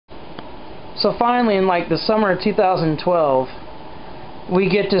So finally, in like the summer of 2012, we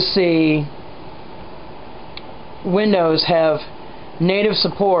get to see Windows have native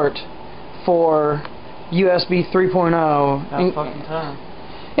support for USB 3.0. About fucking time.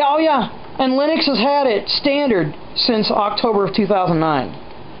 Yeah, oh yeah, and Linux has had it standard since October of 2009.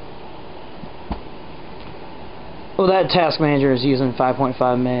 Well, that task manager is using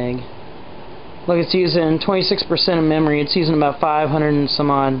 5.5 meg. Look, it's using 26% of memory. It's using about 500 and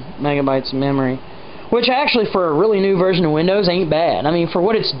some odd megabytes of memory, which actually for a really new version of Windows ain't bad. I mean, for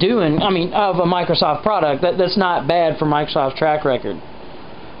what it's doing, I mean, of a Microsoft product, that's not bad for Microsoft's track record.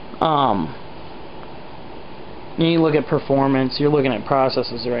 You look at performance. You're looking at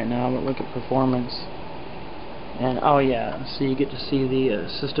processes right now, but look at performance. And oh yeah, so you get to see the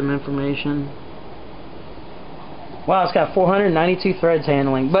system information. Wow, it's got 492 threads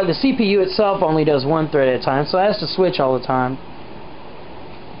handling, but the CPU itself only does one thread at a time, so it has to switch all the time.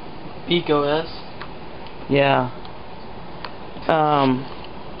 Beaklebotix. Yeah.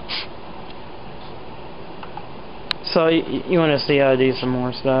 So you want to see how to do some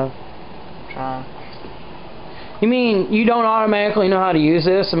more stuff? Trying. You mean you don't automatically know how to use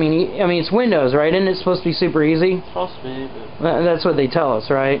this? I mean, it's Windows, right? Isn't it supposed to be super easy? It's supposed to be, but that's what they tell us,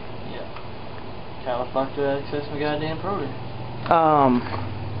 right? how the fuck do I access my goddamn program?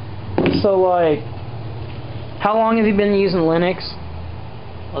 So like, how long have you been using Linux?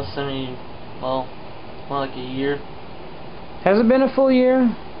 Less than well, more like a year. Has it been a full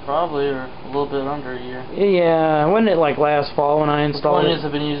year? Probably, or a little bit under a year. Yeah, wasn't it like last fall when I installed it? The point is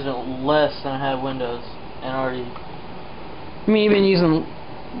I've been using it less than I had Windows, and already... I mean, you've been using...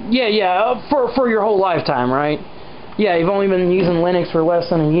 Yeah, for your whole lifetime, right? Yeah, you've only been using Linux for less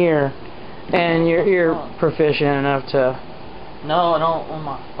than a year, and you're proficient enough to... No, I don't. Oh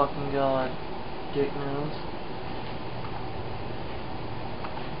my fucking god. Dick knows.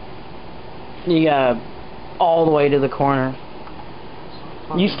 You got all the way to the corner.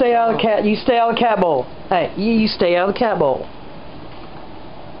 You stay out of the cat. You stay out of the cat bowl. Hey, you stay out of the cat bowl.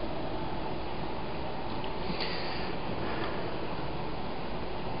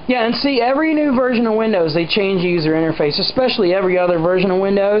 Yeah, and see, every new version of Windows, they change the user interface, especially every other version of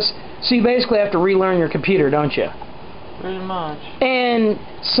Windows. So you basically have to relearn your computer, don't you? Pretty much. And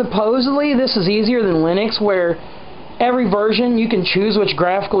supposedly this is easier than Linux, where every version you can choose which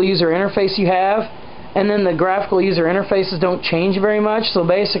graphical user interface you have, and then the graphical user interfaces don't change very much. So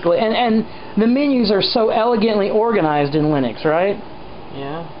basically, and the menus are so elegantly organized in Linux, right?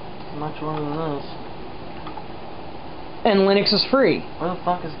 Yeah, much more than this. And Linux is free. Where the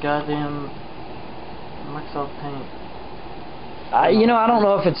fuck is goddamn Microsoft Paint? You know, I don't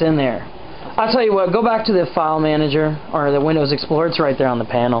know if it's in there. I'll tell you what, go back to the file manager or the Windows Explorer. It's right there on the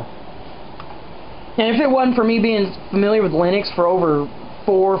panel. And if it wasn't for me being familiar with Linux for over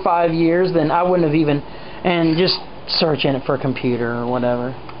 4 or 5 years, then I wouldn't have even, and just search in it for a computer or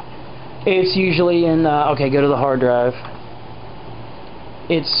whatever. It's usually in, okay, go to the hard drive.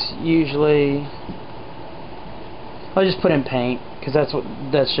 It's usually, I'll just put in Paint, because that's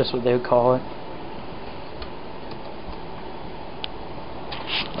just what they would call it.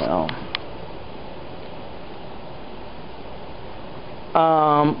 Well,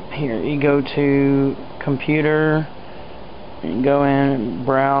 here you go to computer, and go in,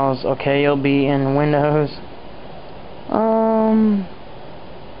 browse. Okay, you'll be in Windows.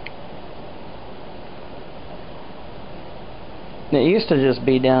 It used to just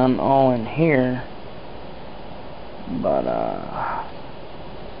be down all in here, but I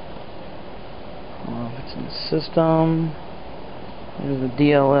don't know if it's in the system. There's the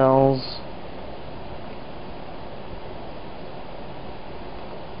DLLs.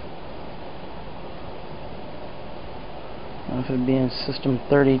 I don't know if it'd be in System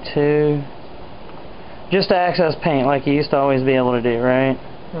 32. Just to access Paint like you used to always be able to do, right?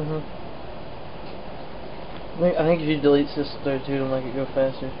 Mm-hmm. I think if you delete System 32, it'll make it go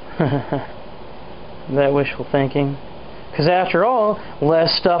faster. That wishful thinking. Because after all,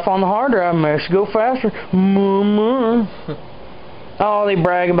 less stuff on the hard drive makes it go faster. Oh, they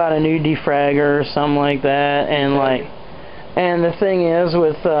brag about a new defragger or something like that, and like, and the thing is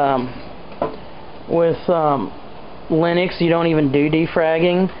with Linux, you don't even do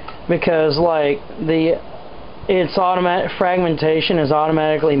defragging, because like its automatic fragmentation is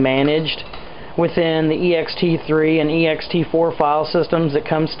automatically managed within the ext3 and ext4 file systems that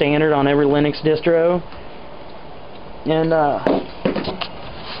come standard on every Linux distro. And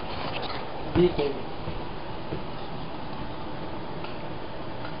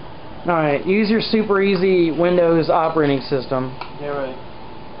alright, use your super easy Windows operating system. Yeah, right.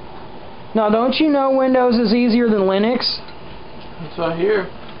 Now, don't you know Windows is easier than Linux? That's what I hear.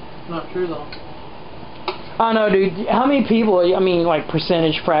 not true though. I know, dude. How many people? I mean, like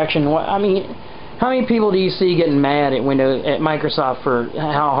percentage fraction. I mean, how many people do you see getting mad at Microsoft for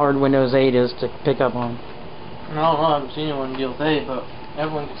how hard Windows 8 is to pick up on? I don't know. I haven't seen anyone deal with 8, but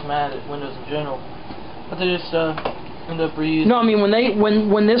everyone gets mad at Windows in general. But they just end up reusing. No, I mean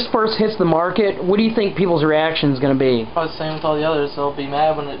when this first hits the market, what do you think people's reaction is going to be? Probably the same with all the others. They'll be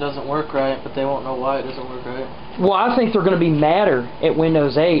mad when it doesn't work right, but they won't know why it doesn't work right. Well, I think they're going to be madder at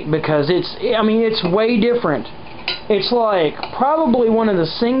Windows 8 because it's way different. It's like probably one of the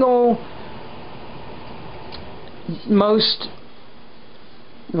single most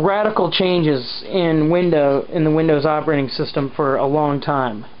radical changes in the Windows operating system for a long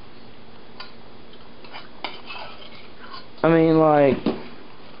time. I mean,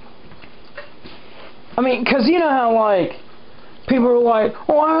 because you know how, like, people are like,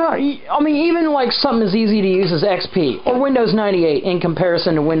 well, I mean, even, like, something as easy to use as XP, or Windows 98 in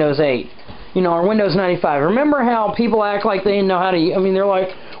comparison to Windows 8, you know, or Windows 95. Remember how people act like they didn't know how to, I mean, they're like,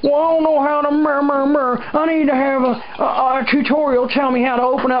 well, I don't know how to I need to have a tutorial tell me how to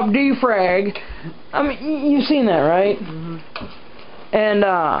open up defrag. I mean, you've seen that, right? Mm-hmm. And,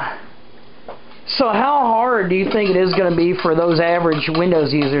 so how hard do you think it is going to be for those average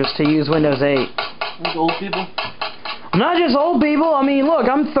Windows users to use Windows 8? Like old people? Not just old people. I mean, look,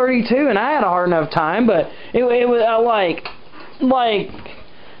 I'm 32 and I had a hard enough time, but it was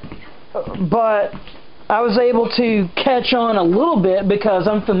but I was able to catch on a little bit because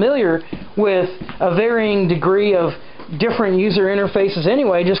I'm familiar with a varying degree of different user interfaces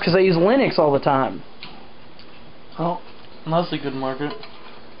anyway, just because I use Linux all the time. Oh, that's a good market.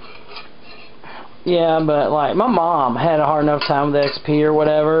 Yeah, but like my mom had a hard enough time with XP or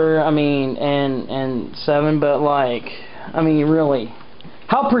whatever. I mean, and 7, but like, I mean, really,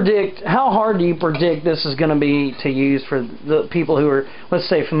 how hard do you predict this is going to be to use for the people who are, let's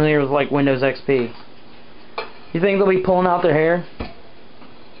say, familiar with like Windows XP? You think they'll be pulling out their hair?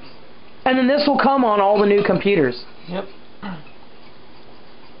 And then this will come on all the new computers. Yep.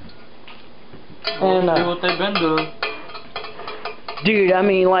 And do what they've been doing. Dude, I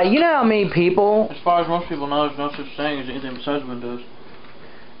mean, like, you know how many people... As far as most people know, there's no such thing as anything besides Windows.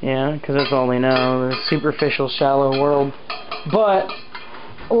 Yeah, because that's all they know. The superficial, shallow world. But,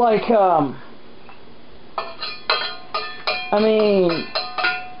 like, I mean,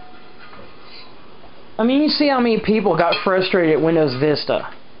 you see how many people got frustrated at Windows Vista.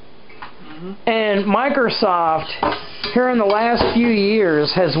 Mm-hmm. And Microsoft, here in the last few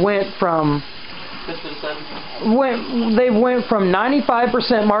years, has went from... They went from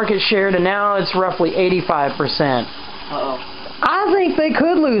 95% market share to now it's roughly 85%. Uh-oh. I think they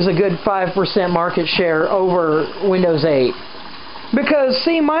could lose a good 5% market share over Windows 8. Because,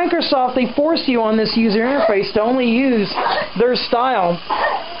 see, Microsoft, they force you on this user interface to only use their style,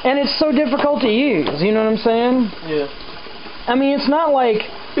 and it's so difficult to use, you know what I'm saying? Yeah. I mean, it's not like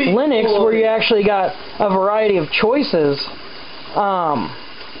Linux where you actually got a variety of choices.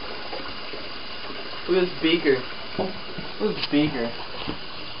 Look at this beaker. Look at this beaker.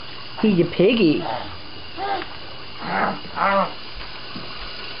 He's a piggy.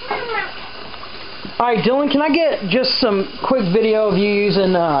 Alright, Dylan, can I get just some quick video of you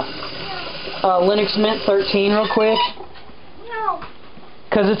using Linux Mint 13 real quick? No.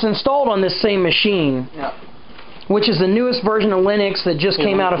 Because it's installed on this same machine. Yeah. Which is the newest version of Linux that just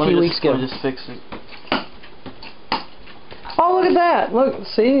came out a few weeks ago. Let me just fix it. Oh, look at that. Look,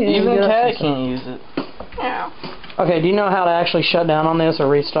 see? Even Cat can't use it. No. Okay, do you know how to actually shut down on this or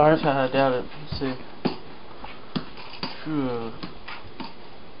restart? I doubt it. Let's see. No.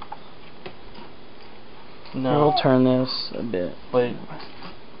 We'll turn this a bit. Wait.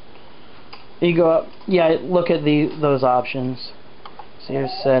 You go up. Yeah, look at those options. See your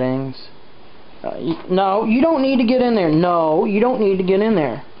settings. No, you don't need to get in there. No, you don't need to get in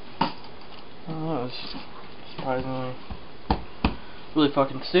there. Oh, that's surprisingly really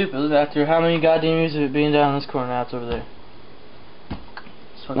fucking stupid. Look after how many goddamn years of it being down in this corner, now it's over there.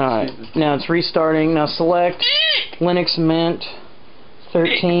 It's fucking stupid. Now it's restarting. Now select Linux Mint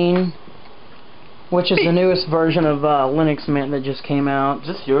 13, which is the newest version of Linux Mint that just came out. Is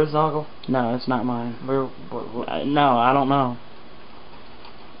this yours, Noggle? No, it's not mine. What? No, I don't know.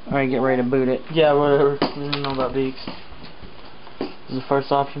 Alright, get ready to boot it. Yeah, whatever. We didn't know about Beaks. Is the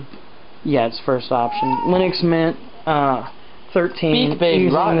first option? Yeah, it's first option. Linux Mint 13 Beak, baby,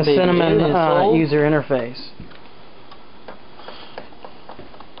 using rock, the baby, Cinnamon user interface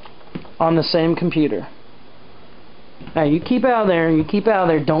on the same computer. Now you keep out of there. You keep out of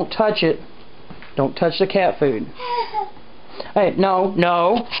there. Don't touch it. Don't touch the cat food. Hey, no,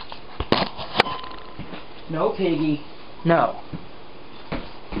 no, no, piggy, no.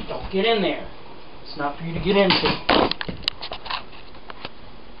 Don't get in there. It's not for you to get into.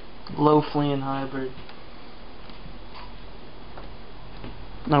 Low fleeing hybrid.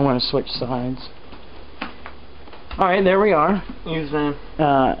 I want to switch sides. Alright, there we are. Username.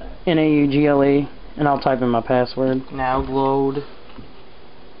 NAUGLE, and I'll type in my password. Now glowed.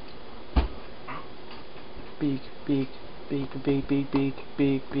 Beak, beak, beak, beak, beak, beak,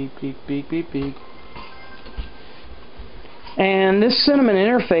 beak, beak, beak, beak, beak, beak. And this Cinnamon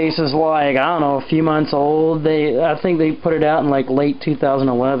interface is like, I don't know, a few months old. I think they put it out in like late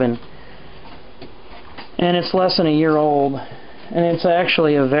 2011. And it's less than a year old. And it's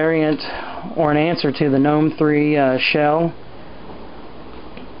actually a variant or an answer to the GNOME 3 shell.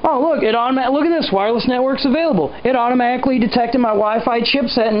 Oh, look, look at this, wireless networks available. It automatically detected my Wi-Fi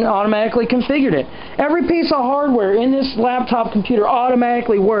chipset and automatically configured it. Every piece of hardware in this laptop computer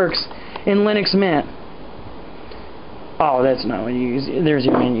automatically works in Linux Mint. Oh, that's not what you use. There's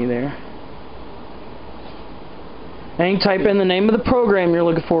your menu there. And you type in the name of the program you're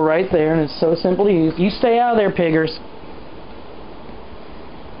looking for right there, and it's so simple to use. You stay out of there, piggers.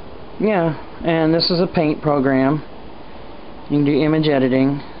 Yeah, and this is a paint program. You can do image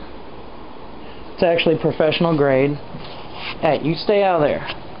editing. It's actually professional grade. Hey, you stay out of there.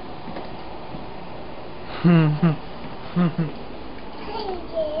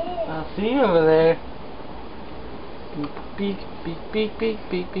 I see you over there. Beak, beak, beak, beak,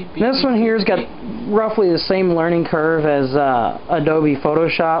 beak, beak, beak. This one here's got roughly the same learning curve as Adobe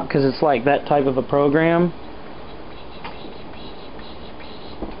Photoshop, because it's like that type of a program.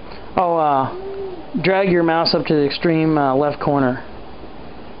 Oh, drag your mouse up to the extreme left corner.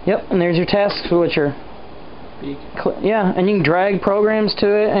 Yep, and there's your task switcher. Yeah, and you can drag programs to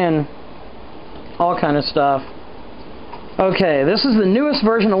it and all kind of stuff. Okay, this is the newest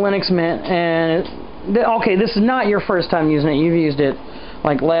version of Linux Mint, and okay, this is not your first time using it. You've used it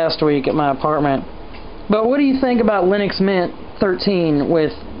like last week at my apartment. But what do you think about Linux Mint 13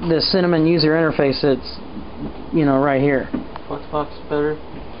 with the Cinnamon user interface that's, you know, right here? Fluxbox is better.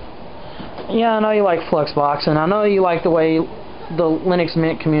 Yeah, I know you like Fluxbox, and I know you like the way the Linux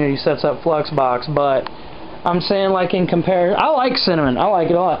Mint community sets up Fluxbox, but I'm saying, like, in comparison, I like Cinnamon. I like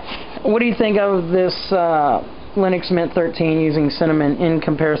it a lot. What do you think of this Linux Mint 13 using Cinnamon in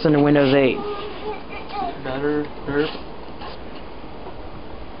comparison to Windows 8? Better, derp.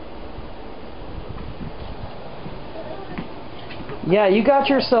 Yeah, you got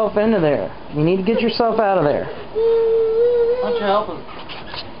yourself into there. You need to get yourself out of there. Why don't you help him?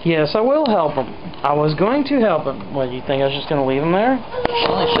 Yes, I will help him. I was going to help him. What, you think I was just going to leave him there?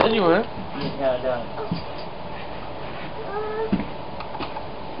 Well, you said you were. Yeah, I done.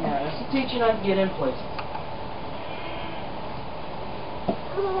 Yeah, this will teach you not to get in places.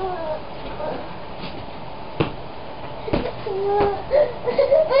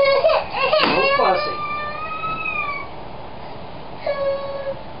 No fussy.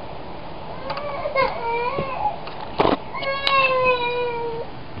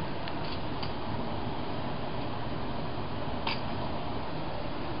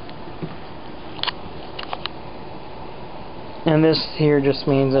 And this here just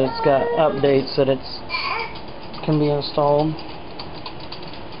means that it's got updates that can be installed.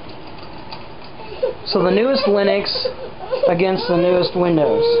 So the newest Linux against the newest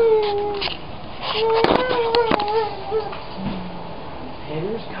Windows.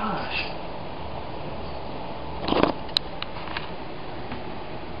 Haters, gosh.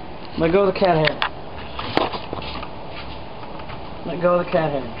 Let go of the cat hair. Let go of the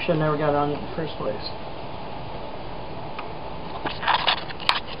cat hair. Should have never got it on it in the first place.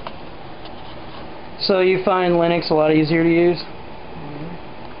 So you find Linux a lot easier to use?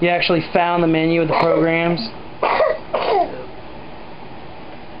 Mm-hmm. You actually found the menu of the programs?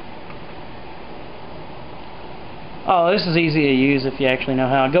 Oh, this is easy to use if you actually know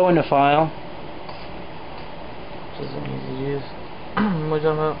how. Go into File. This isn't easy to use. What are you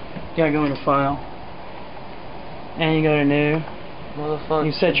talking about? You gotta go into File. And you go to New. Motherfucker.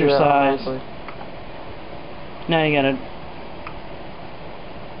 You set your size. Now you gotta...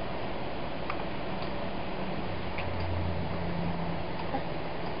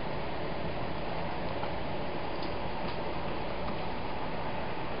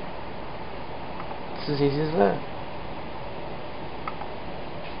 It's as easy as that.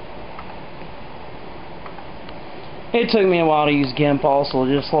 It took me a while to use GIMP also,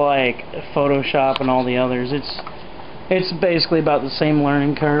 just like Photoshop and all the others. It's basically about the same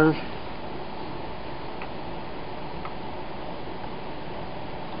learning curve.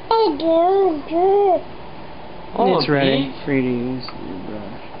 Oh, It's ready for you to use your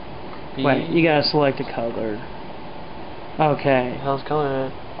brush. Wait, you gotta select a color. Okay. How's color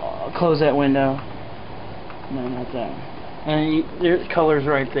at? close that window. No, not that. And there's colors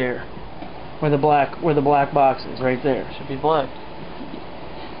right there, where the black box is, right there. Should be black.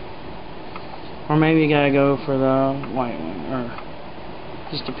 Or maybe you gotta go for the white one, or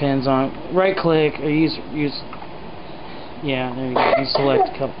just depends on. Right click or use. Yeah, there you go. You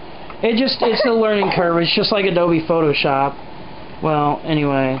select color. It's a learning curve. It's just like Adobe Photoshop. Well,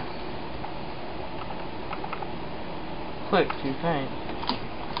 anyway. Click to paint.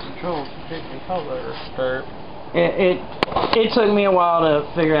 Control to pick the color. Start. It took me a while to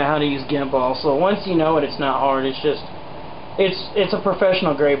figure out how to use GIMP also. Once you know it, it's not hard. It's just it's a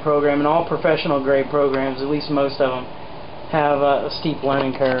professional grade program, and all professional grade programs, at least most of them, have a steep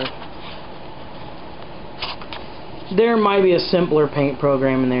learning curve. There might be a simpler paint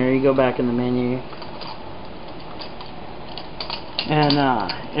program in there. You go back in the menu. And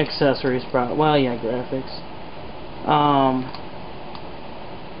accessories, probably. Well, yeah, graphics.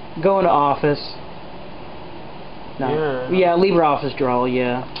 Go into Office. No. Yeah, LibreOffice Draw,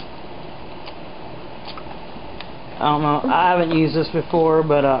 yeah. I don't know. I haven't used this before,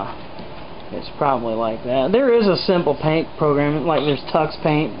 but it's probably like that. There is a simple paint program, like there's Tux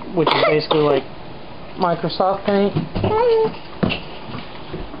Paint, which is basically like Microsoft Paint.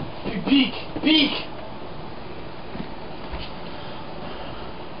 Beak!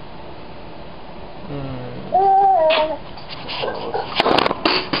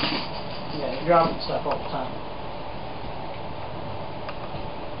 Yeah, you're dropping stuff all the time.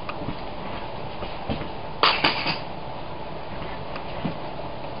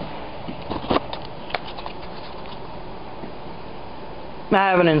 I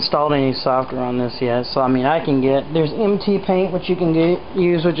haven't installed any software on this yet, so I mean there's MT Paint, which you can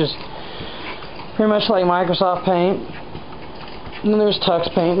use, which is pretty much like Microsoft Paint. And then there's Tux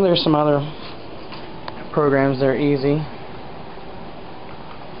Paint, and there's some other programs that are easy.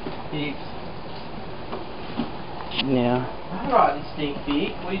 Beak. Yeah. Rotten stink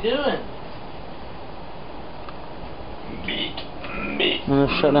beak. What are you doing? Beak. And the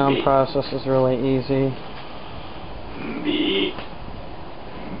shutdown process is really easy. Beak.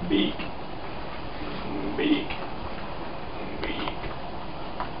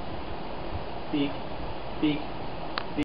 Beak.